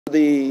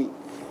The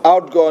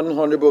outgone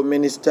Honorable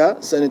Minister,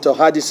 Senator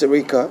Hadi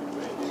Sirika,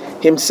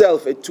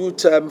 himself a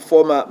two-term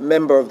former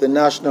member of the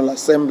National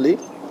Assembly,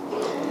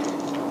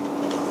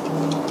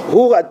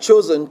 who had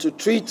chosen to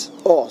treat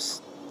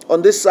us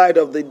on this side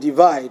of the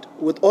divide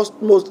with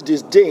utmost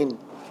disdain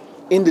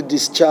in the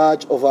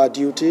discharge of our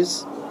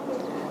duties,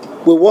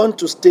 we want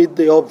to state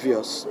the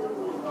obvious,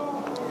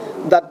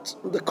 that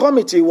the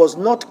committee was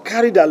not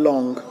carried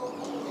along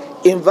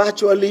in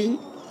virtually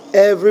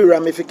every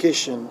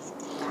ramification,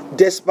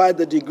 despite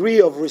the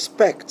degree of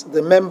respect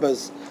the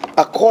members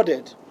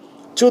accorded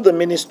to the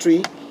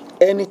ministry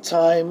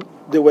anytime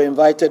they were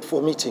invited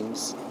for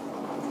meetings.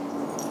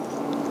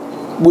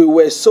 We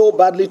were so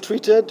badly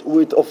treated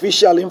with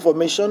official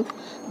information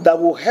that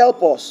will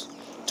help us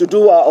to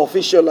do our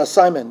official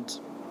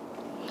assignment.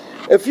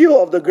 A few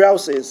of the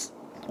grouses,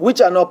 which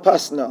are not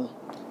personal,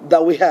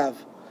 that we have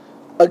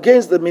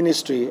against the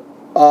ministry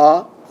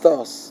are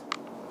thus: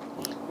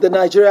 the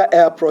Nigeria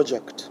Air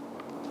Project.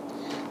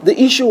 The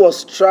issue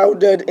was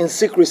shrouded in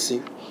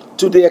secrecy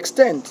to the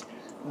extent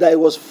that it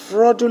was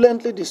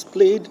fraudulently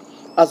displayed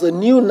as a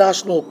new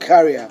national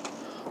carrier,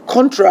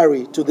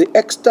 contrary to the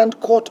extant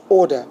court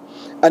order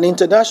and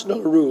international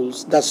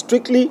rules that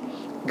strictly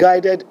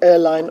guided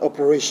airline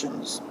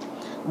operations.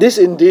 This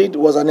indeed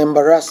was an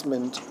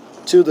embarrassment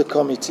to the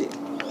committee.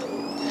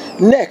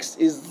 Next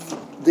is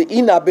the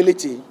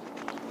inability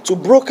to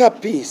broker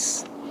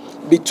peace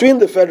between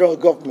the federal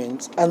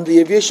government and the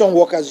Aviation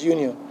Workers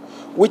Union,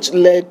 which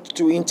led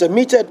to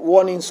intermittent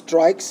warning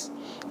strikes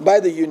by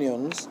the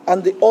unions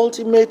and the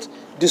ultimate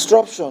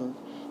disruption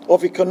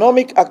of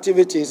economic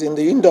activities in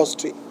the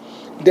industry,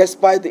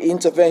 despite the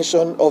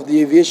intervention of the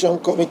aviation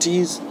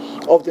committees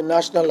of the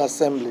National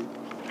Assembly.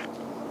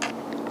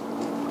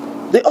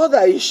 The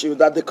other issue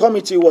that the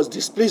committee was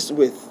displeased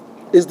with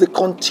is the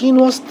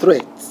continuous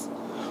threats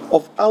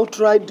of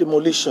outright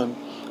demolition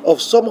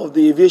of some of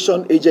the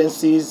aviation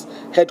agencies'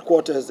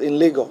 headquarters in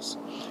Lagos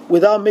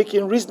without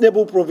making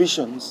reasonable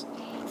provisions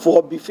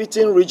for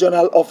befitting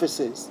regional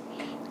offices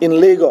in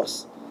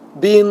Lagos,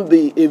 being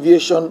the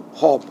aviation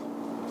hub.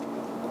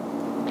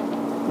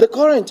 The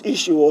current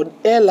issue on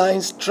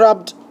airlines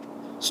trapped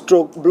 /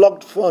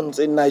 blocked funds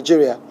in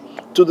Nigeria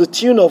to the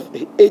tune of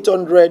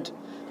 $800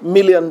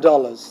 million,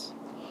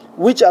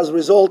 which has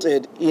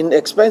resulted in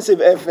expensive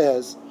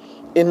airfares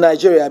in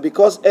Nigeria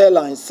because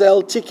airlines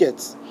sell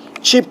tickets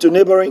cheap to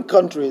neighboring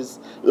countries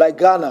like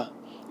Ghana,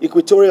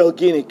 Equatorial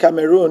Guinea,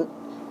 Cameroon,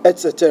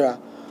 etc.,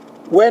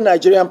 where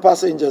Nigerian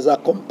passengers are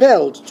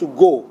compelled to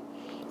go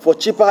for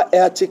cheaper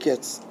air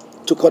tickets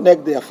to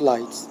connect their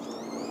flights.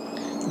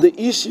 The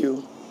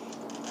issue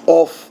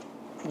of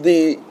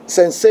the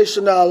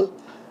sensational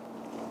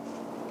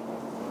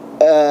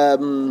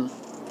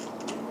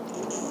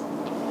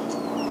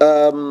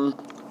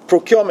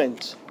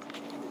procurement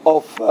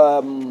of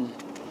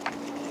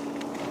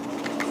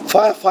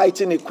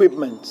firefighting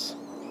equipment,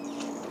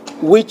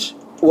 which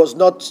was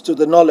not to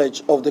the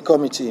knowledge of the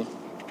committee.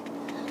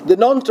 The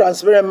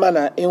non-transparent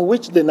manner in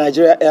which the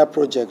Nigeria Air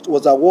Project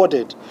was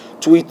awarded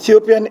to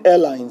Ethiopian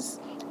Airlines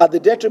at the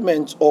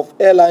detriment of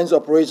Airlines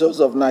Operators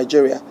of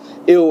Nigeria,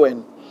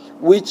 AON,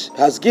 which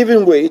has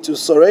given way to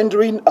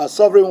surrendering our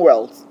sovereign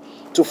wealth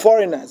to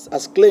foreigners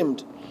as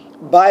claimed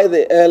by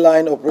the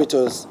airline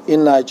operators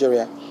in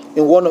Nigeria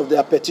in one of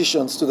their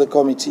petitions to the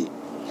committee.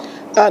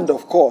 And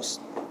of course,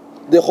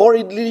 the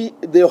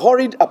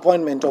horrid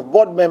appointment of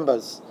board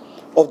members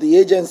of the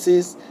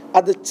agencies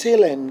at the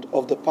tail end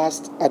of the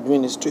past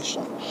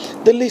administration.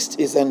 The list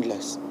is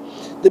endless.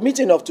 The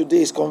meeting of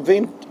today is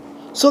convened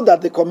so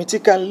that the committee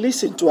can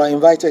listen to our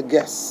invited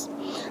guests,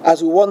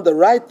 as we want the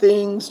right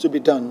things to be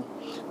done,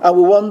 and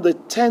we want the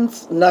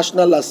 10th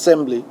National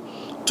Assembly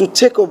to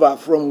take over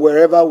from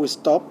wherever we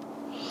stop,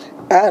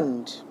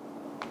 and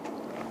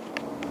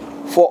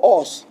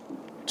for us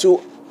to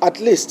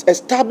at least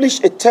establish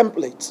a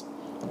template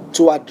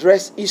to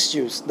address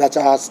issues that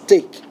are at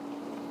stake.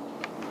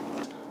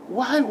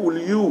 Why will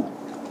you,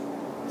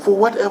 for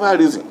whatever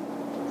reason,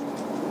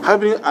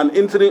 having an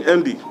interim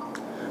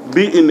MD,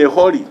 be in a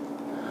hurry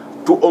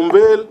to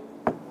unveil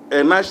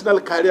a national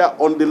carrier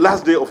on the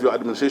last day of your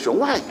administration?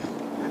 Why?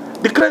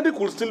 The credit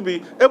will still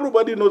be,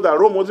 everybody knows that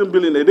Rome wasn't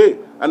built in a day,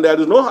 and there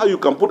is no how you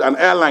can put an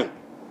airline,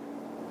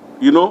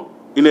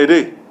 in a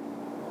day.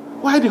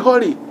 Why the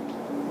hurry?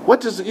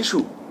 What is the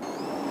issue?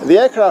 The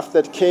aircraft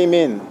that came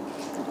in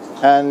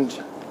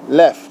and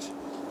left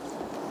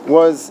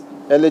was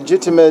a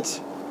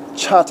legitimate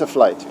charter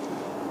flight.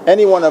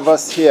 Any one of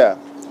us here,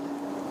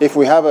 if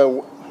we have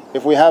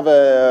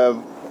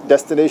a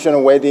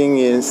destination wedding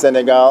in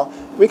Senegal,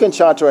 we can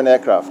charter an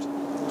aircraft.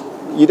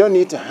 You don't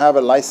need to have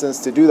a license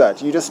to do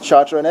that. You just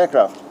charter an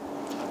aircraft.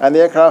 And the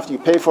aircraft, you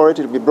pay for it,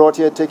 it'll be brought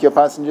here, take your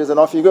passengers, and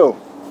off you go.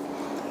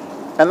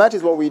 And that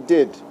is what we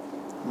did.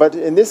 But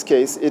in this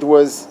case, it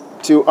was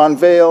to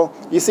unveil,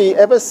 you see,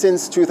 ever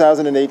since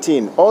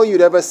 2018, all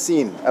you'd ever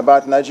seen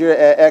about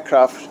Nigeria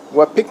aircraft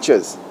were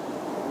pictures,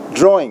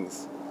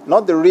 drawings,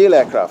 not the real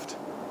aircraft.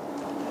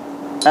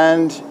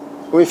 And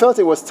we felt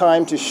it was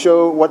time to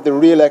show what the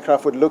real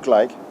aircraft would look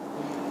like,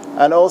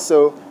 and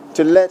also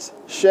to let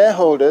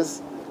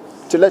shareholders,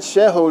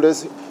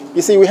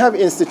 you see, we have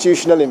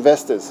institutional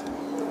investors.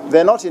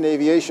 They're not in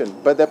aviation,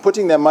 but they're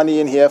putting their money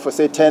in here for,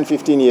 say, 10,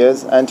 15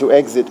 years and to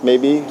exit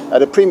maybe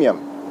at a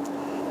premium.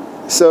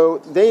 So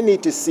they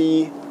need to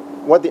see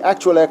what the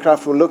actual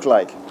aircraft will look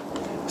like.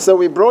 So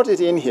we brought it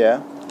in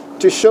here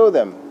to show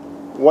them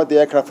what the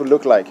aircraft would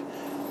look like.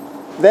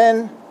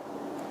 Then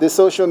the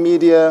social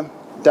media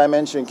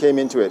dimension came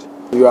into it.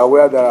 You are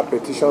aware there are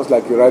petitions,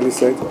 like you rightly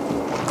said,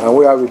 and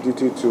we have a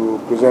duty to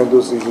present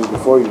those issues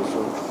before you.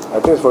 So I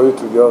think it's for you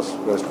to just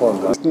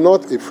respond. It's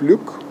not a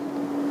fluke.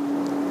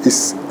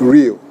 It's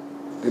real.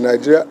 The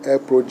Nigeria Air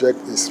project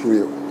is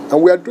real.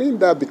 And we are doing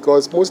that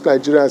because most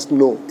Nigerians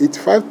know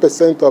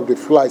 85% of the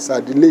flights are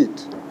delayed.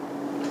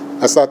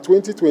 As at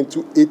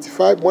 2022,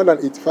 more than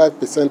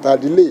 85% are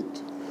delayed.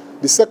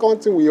 The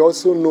second thing we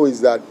also know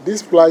is that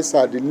these flights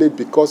are delayed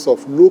because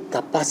of low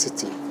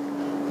capacity.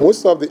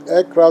 Most of the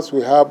aircrafts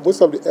we have,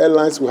 most of the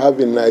airlines we have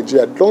in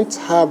Nigeria don't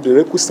have the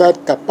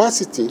requisite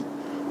capacity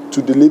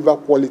to deliver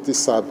quality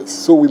service.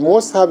 So we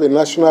must have a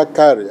national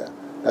carrier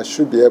that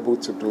should be able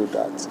to do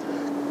that.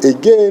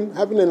 Again,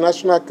 having a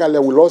national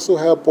carrier will also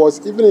help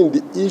us even in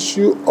the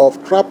issue of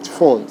trapped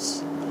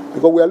funds,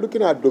 because we are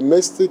looking at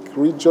domestic,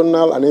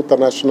 regional, and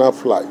international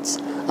flights.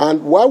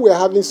 And why we are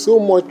having so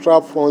much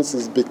trapped funds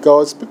is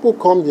because people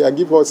come here,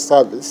 give us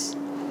service,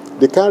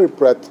 they can't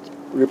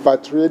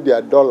repatriate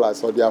their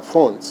dollars or their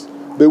funds,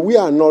 but we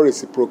are not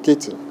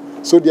reciprocating.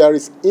 So there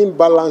is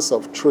imbalance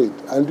of trade.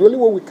 And the only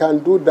way we can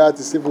do that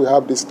is if we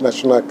have this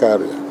national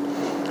carrier.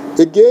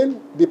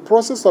 Again, the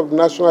process of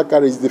national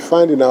carrier is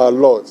defined in our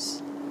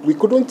laws. We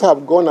couldn't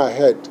have gone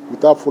ahead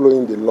without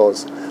following the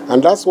laws.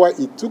 And that's why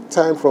it took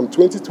time from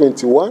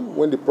 2021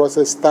 when the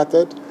process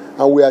started,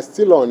 and we are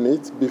still on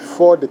it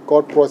before the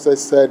court process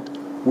said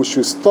we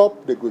should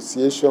stop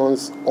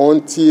negotiations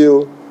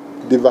until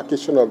the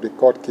vacation of the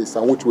court case,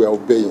 and which we are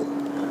obeying.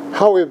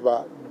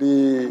 However,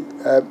 the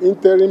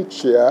interim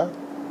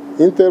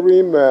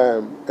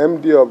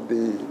MD of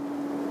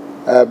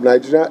the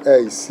Nigerian Air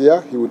is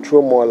here. He will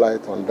throw more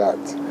light on that.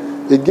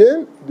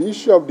 Again, the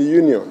issue of the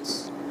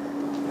unions.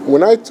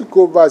 When I took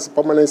over as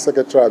Permanent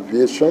Secretary of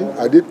Aviation,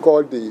 I did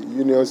call the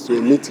unions to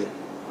a meeting,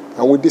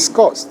 and we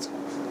discussed.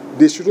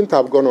 They shouldn't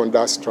have gone on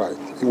that strike.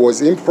 It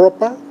was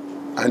improper,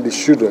 and they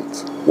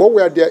shouldn't. What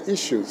were their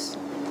issues?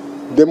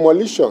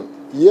 Demolition.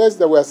 Yes,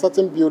 there were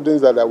certain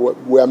buildings that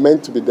were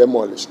meant to be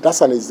demolished.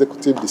 That's an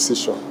executive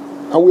decision,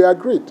 and we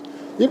agreed.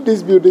 If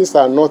these buildings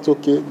are not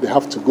okay, they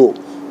have to go.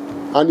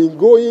 And in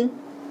going,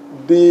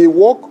 the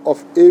work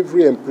of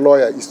every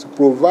employer is to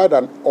provide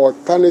an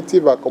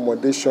alternative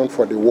accommodation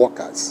for the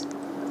workers.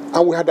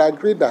 And we had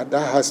agreed that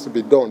that has to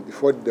be done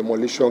before the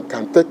demolition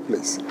can take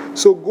place.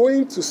 So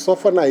going to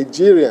suffer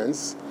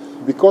Nigerians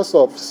because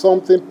of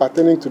something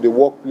pertaining to the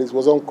workplace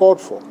was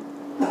uncalled for.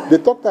 They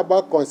talked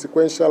about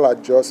consequential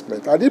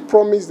adjustment. I did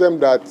promise them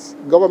that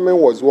government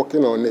was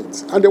working on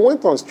it. And they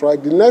went on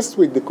strike. The next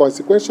week, the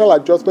consequential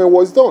adjustment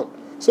was done.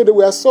 So they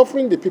were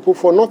suffering the people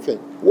for nothing.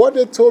 What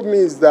they told me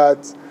is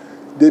that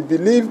they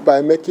believe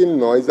by making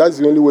noise, that's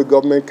the only way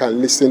government can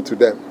listen to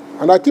them.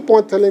 And I keep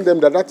on telling them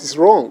that that is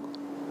wrong.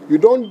 You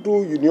don't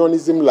do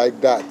unionism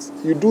like that.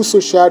 You do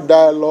social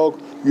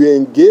dialogue, you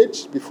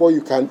engage before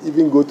you can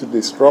even go to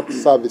disrupt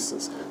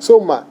services.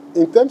 So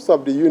in terms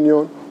of the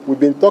union, we've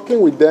been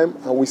talking with them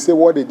and we say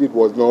what they did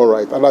was not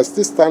right. And I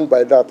still stand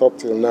by that up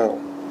till now.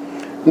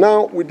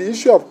 Now, with the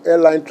issue of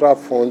airline trap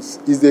funds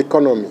is the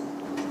economy.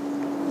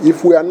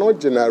 If we are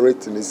not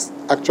generating, it's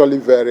actually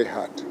very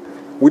hard.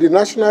 With the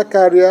national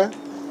carrier,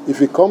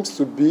 if it comes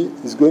to be,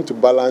 it's going to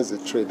balance the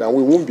trade, and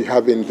we won't be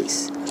having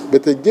this.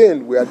 But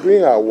again, we are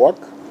doing our work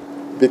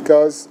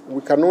because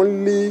we can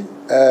only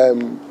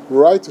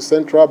write to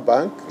central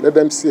bank, let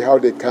them see how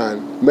they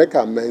can make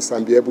amends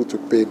and be able to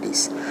pay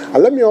this. And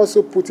let me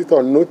also put it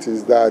on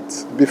notice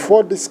that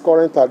before this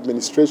current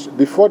administration,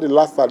 before the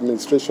last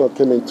administration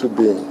came into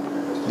being,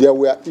 there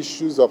were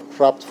issues of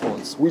trapped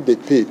funds, which they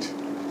paid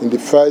in the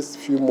first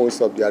few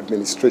months of the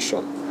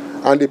administration.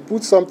 And they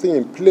put something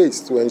in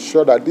place to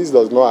ensure that this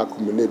does not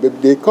accumulate.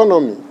 But the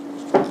economy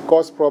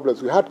caused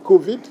problems. We had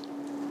COVID,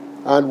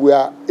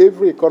 and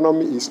every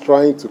economy is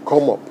trying to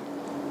come up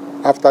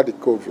after the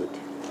COVID.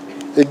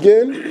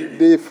 Again,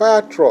 the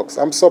fire trucks.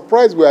 I'm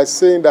surprised we are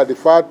saying that the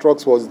fire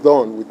trucks was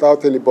done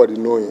without anybody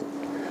knowing.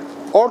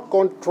 All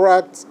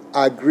contracts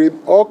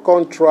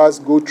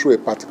go through a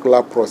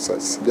particular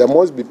process. There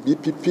must be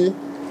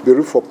BPP,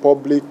 Bureau for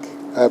Public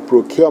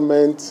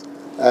Procurement,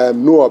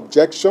 no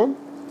objection.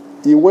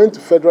 He went to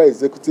Federal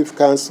Executive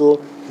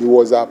Council, he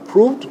was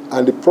approved,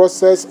 and the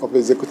process of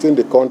executing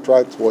the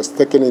contract was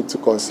taken into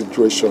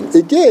consideration.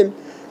 Again,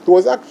 it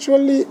was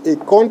actually a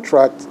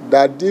contract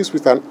that deals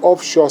with an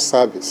offshore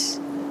service,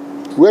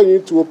 where you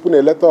need to open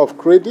a letter of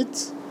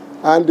credit,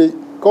 and the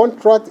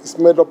contract is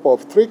made up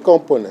of 3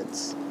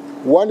 components.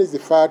 One is the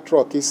fire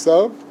truck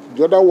itself,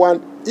 the other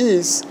one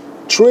is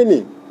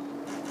training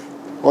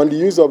on the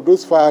use of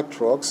those fire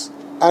trucks,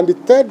 and the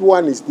third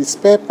one is the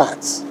spare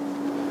parts.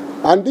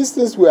 And these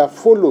things were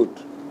followed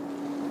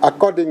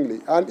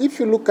accordingly. And if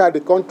you look at the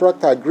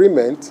contract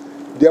agreement,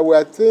 there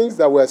were things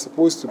that were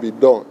supposed to be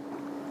done.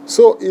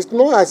 So it's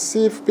not as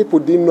if people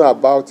didn't know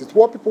about it.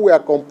 What people were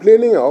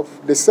complaining of,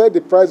 they said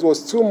the price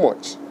was too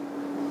much.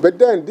 But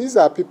then these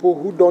are people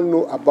who don't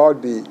know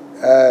about the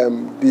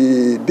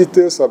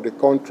details of the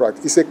contract.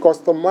 It's a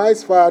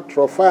customized fire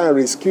and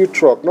rescue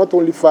truck, not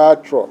only fire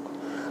truck.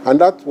 And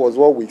that was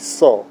what we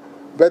saw.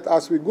 But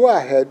as we go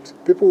ahead,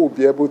 people will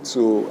be able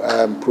to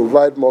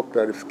provide more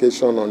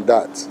clarification on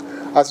that.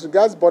 As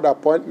regards board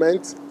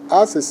appointments,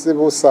 as a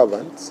civil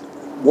servant,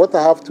 what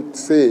I have to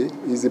say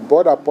is the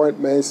board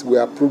appointments were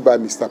approved by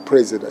Mr.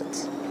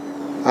 President.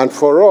 And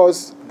for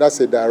us,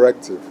 that's a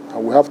directive,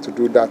 and we have to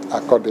do that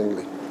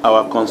accordingly.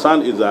 Our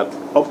concern is that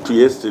up to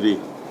yesterday,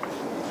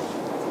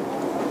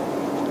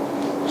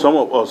 some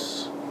of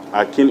us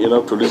are keen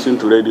enough to listen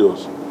to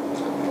radios.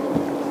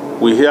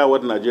 We hear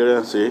what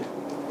Nigerians say,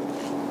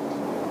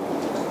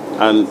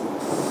 and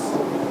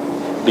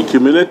the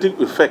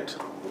cumulative effect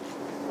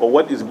of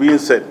what is being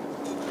said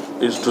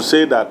is to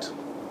say that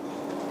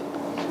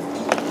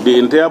the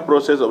entire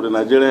process of the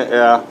Nigerian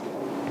air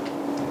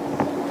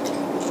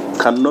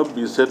cannot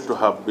be said to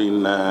have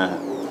been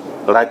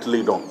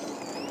rightly done.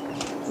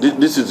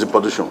 This is the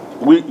position.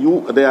 We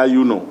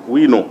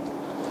know.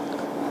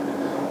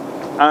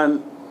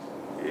 And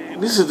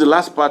this is the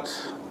last part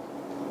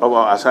of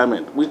our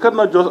assignment. We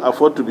cannot just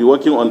afford to be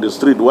working on the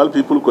street while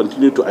people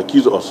continue to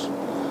accuse us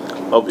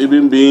of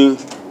even being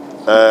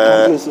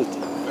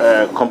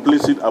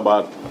complicit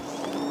about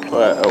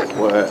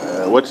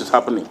what is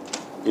happening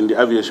in the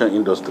aviation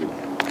industry.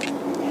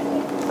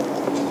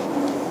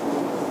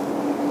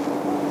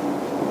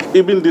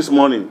 Even this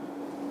morning,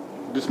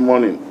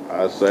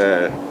 as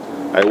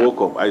I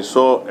woke up, I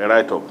saw a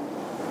write-up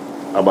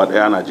about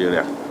Air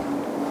Nigeria.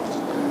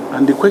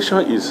 And the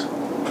question is,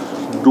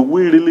 do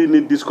we really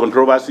need these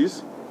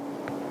controversies?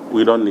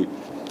 We don't need.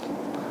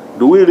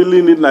 Do we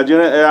really need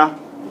Nigerian Air?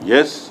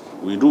 Yes,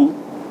 we do.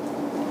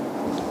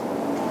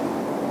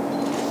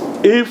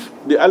 If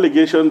the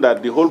allegation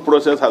that the whole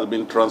process has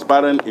been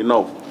transparent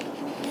enough,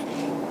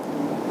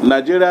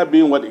 Nigeria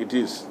being what it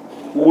is,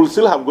 we will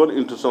still have gone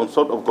into some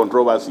sort of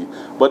controversy,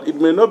 but it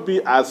may not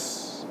be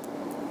as,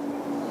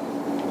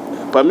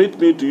 permit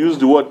me to use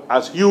the word,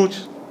 as huge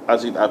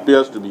as it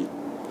appears to be.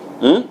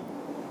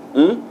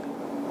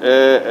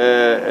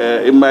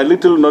 In my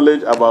little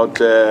knowledge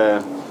about,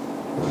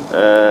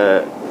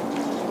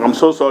 I'm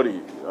so sorry,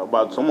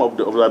 about some of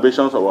the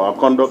observations of our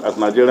conduct as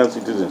Nigerian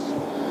citizens,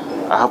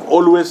 I have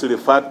always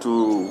referred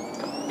to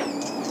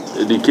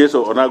the case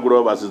of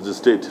Onaguro versus the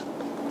state,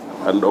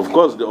 and of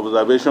course the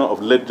observation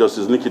of late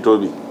Justice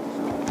Nikitobi,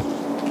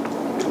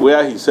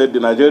 where he said the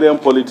Nigerian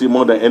polity,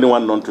 more than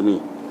anyone known to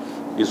me,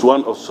 is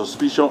one of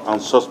suspicion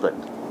and suspect.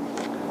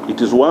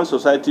 It is one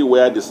society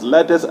where the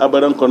slightest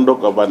aberrant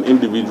conduct of an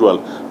individual,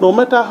 no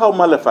matter how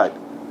malified,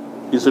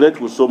 is read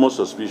with so much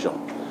suspicion.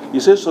 He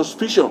says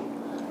suspicion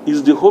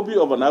is the hobby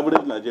of an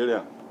average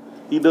Nigerian.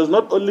 He does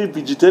not only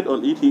vegetate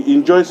on it, he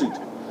enjoys it.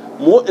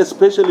 More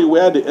especially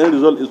where the end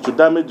result is to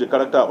damage the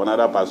character of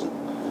another person.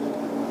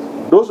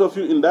 Those of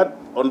you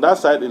on that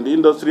side in the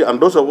industry and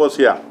those of us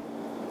here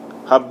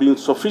have been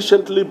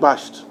sufficiently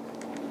bashed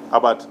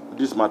about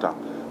this matter.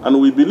 And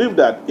we believe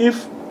that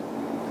if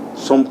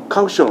some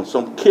caution,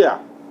 some care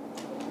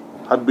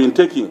had been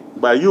taken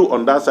by you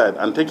on that side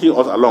and taking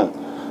us along,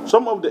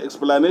 some of the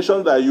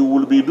explanations that you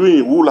will be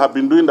doing, we will have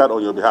been doing that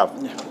on your behalf.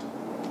 Yeah.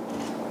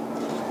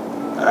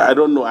 I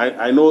don't know.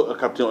 I know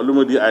Captain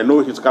Olumide. I know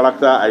his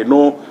character. I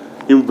know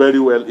him very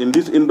well. In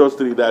this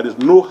industry, there is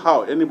no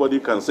how anybody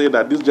can say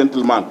that this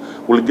gentleman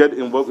will get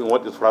involved in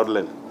what is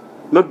fraudulent.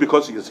 Not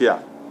because he is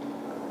here.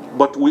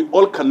 But we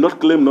all cannot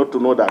claim not to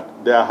know that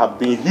there have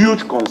been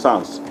huge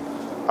concerns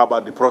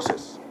about the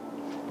process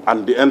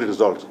and the end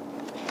result.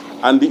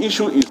 And the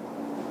issue is,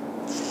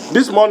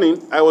 this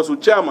morning I was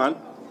with Chairman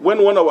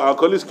when one of our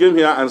colleagues came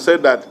here and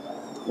said that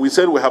we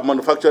said we have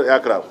manufactured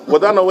aircraft.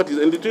 But I know what is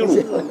in the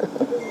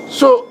room.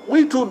 So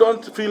we too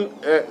don't feel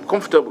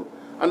comfortable.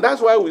 And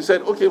that's why we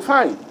said, okay,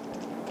 fine.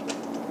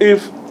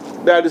 If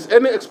there is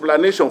any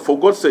explanation, for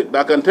God's sake,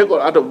 that can take us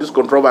out of this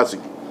controversy,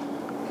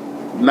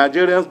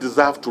 Nigerians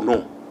deserve to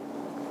know.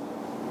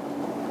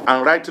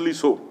 And rightly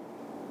so.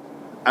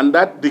 And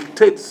that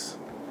dictates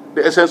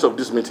the essence of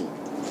this meeting.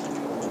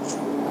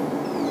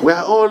 We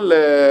are all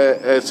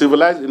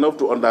civilized enough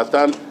to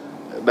understand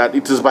that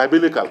it is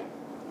biblical.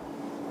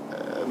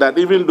 That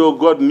even though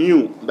God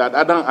knew that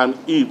Adam and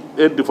Eve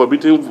ate the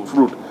forbidden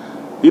fruit,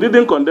 he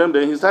didn't condemn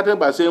them. He started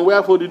by saying,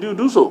 wherefore did you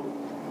do so?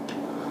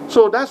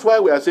 So that's why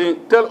we are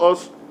saying, tell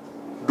us,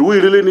 do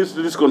we really need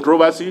this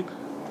controversy?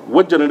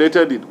 What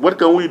generated it? What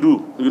can we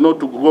do, to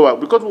go out?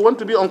 Because we want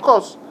to be on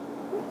course.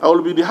 I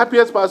will be the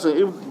happiest person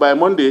if by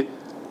Monday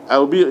I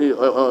will be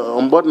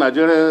on board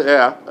Nigerian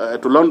Air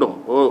to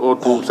London or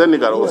to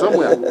Senegal or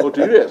somewhere or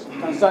to US.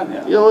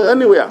 Tanzania.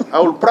 Anywhere. I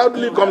will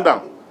proudly come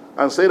down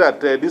and say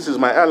that this is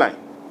my airline.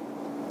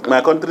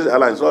 My country's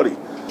airline, sorry.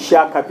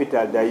 Share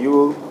capital that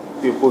you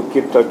people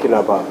keep talking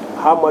about,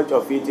 how much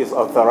of it is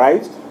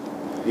authorized?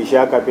 The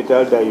share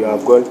capital that you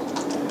have gone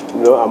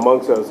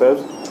amongst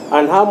yourselves,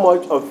 and how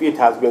much of it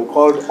has been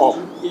called up,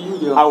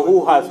 and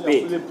who has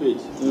paid.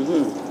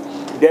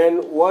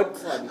 Then what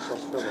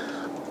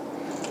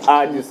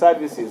are the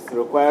services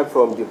required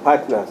from the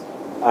partners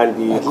and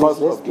the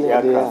cost of the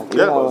aircraft?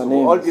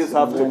 All these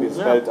have to be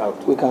spelled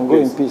out. We can go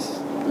in peace.